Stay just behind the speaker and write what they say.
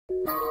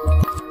Good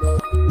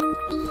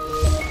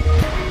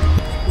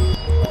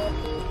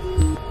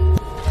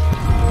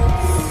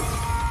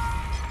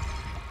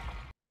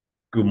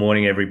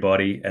morning,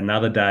 everybody.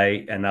 Another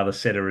day, another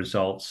set of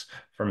results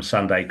from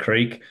Sunday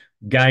Creek.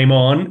 Game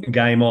on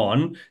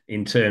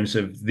in terms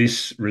of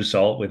this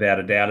result, without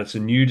a doubt. It's a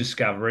new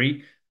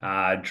discovery,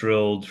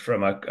 drilled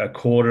from a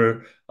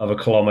quarter of a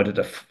kilometre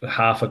to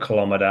half a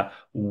kilometre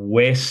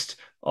west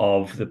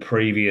of the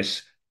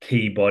previous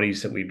key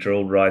bodies that we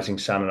drilled, Rising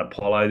Sun and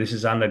Apollo. This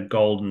is under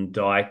Golden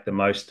Dyke, the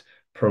most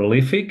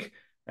prolific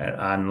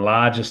and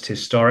largest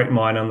historic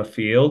mine on the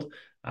field.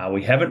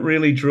 We haven't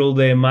really drilled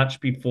there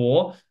much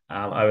before.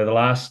 Over the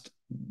last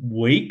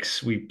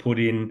weeks, we put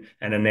in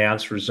and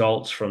announced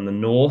results from the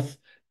north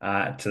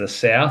to the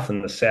south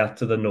and the south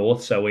to the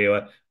north. So we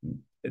were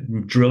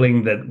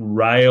drilling the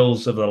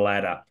rails of the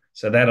ladder.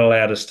 So that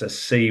allowed us to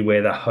see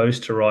where the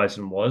host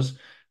horizon was.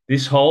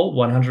 This hole,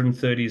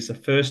 130, is the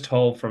first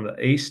hole from the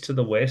east to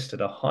the west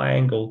at a high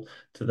angle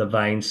to the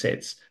vein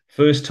sets.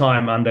 First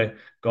time under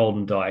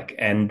Golden Dyke.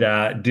 And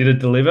did it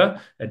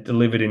deliver? It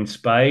delivered in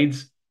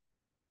spades.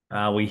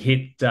 We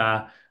hit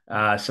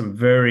some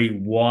very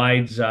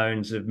wide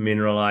zones of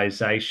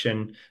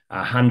mineralization,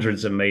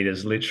 hundreds of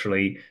meters,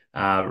 literally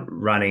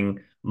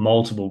running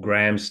multiple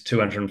grams,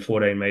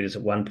 214 meters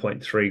at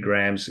 1.3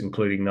 grams,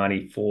 including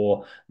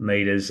 94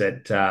 meters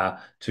at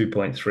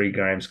 2.3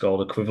 grams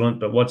gold equivalent.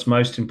 But what's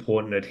most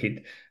important, it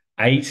hit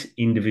 8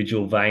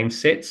 individual vein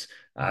sets,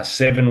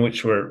 7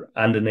 which were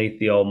underneath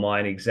the old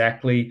mine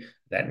exactly.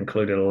 That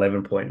included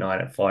 11.9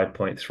 at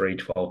 5.3,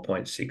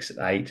 12.6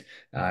 at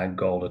 8,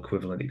 gold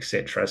equivalent,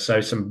 etc. So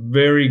some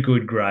very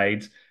good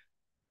grades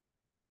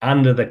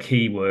under the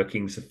key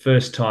workings. The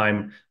first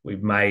time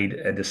we've made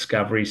a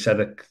discovery. So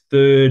the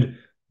third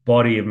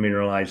body of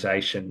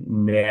mineralization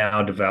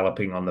now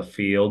developing on the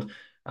field.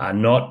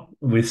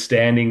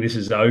 Notwithstanding, this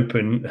is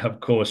open,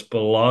 of course,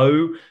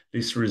 below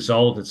this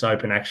result. It's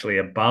open actually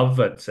above.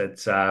 It's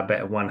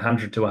about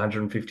 100 to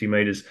 150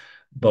 meters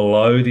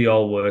below the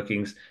old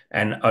workings,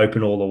 and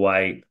open all the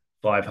way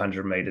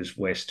 500 meters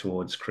west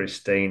towards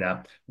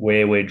Christina,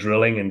 where we're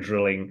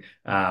drilling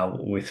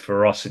with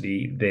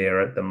ferocity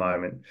there at the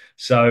moment.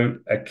 So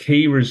a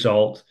key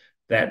result.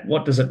 That,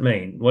 what does it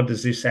mean? What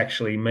does this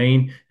actually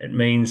mean? It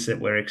means that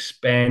we're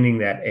expanding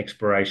that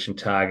exploration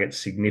target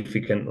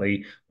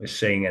significantly. We're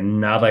seeing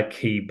another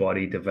key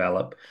body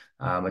develop.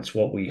 It's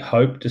what we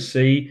hope to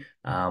see.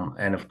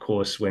 And of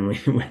course, when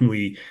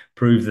we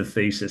prove the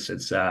thesis,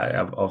 it's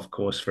of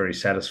course very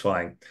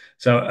satisfying.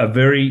 So a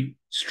very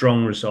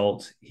strong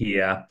result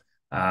here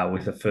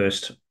with the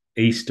first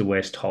east to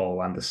west hole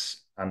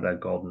under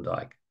Golden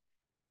Dyke.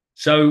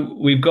 So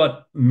we've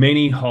got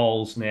many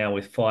holes now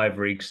with 5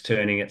 rigs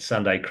turning at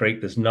Sunday Creek.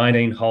 There's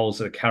 19 holes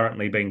that are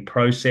currently being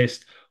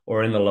processed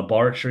or in the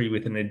laboratory,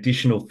 with an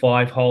additional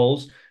 5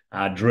 holes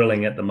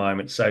drilling at the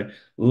moment. So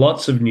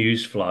lots of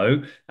news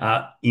flow.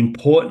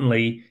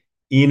 Importantly,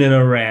 in and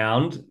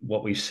around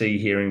what we see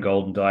here in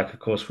Golden Dyke, of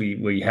course,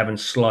 we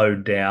haven't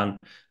slowed down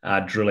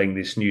drilling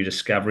this new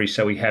discovery.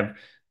 So we have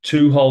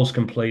 2 holes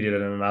completed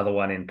and another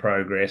one in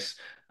progress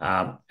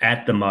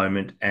at the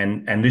moment,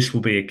 and this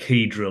will be a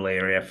key drill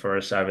area for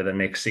us over the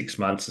next 6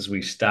 months as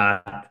we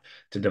start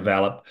to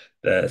develop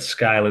the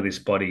scale of this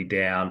body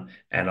down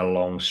and a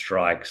long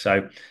strike.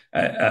 So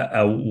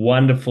a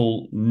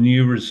wonderful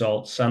new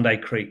result. Sunday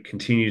Creek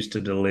continues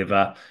to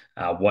deliver.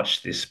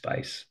 Watch this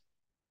space.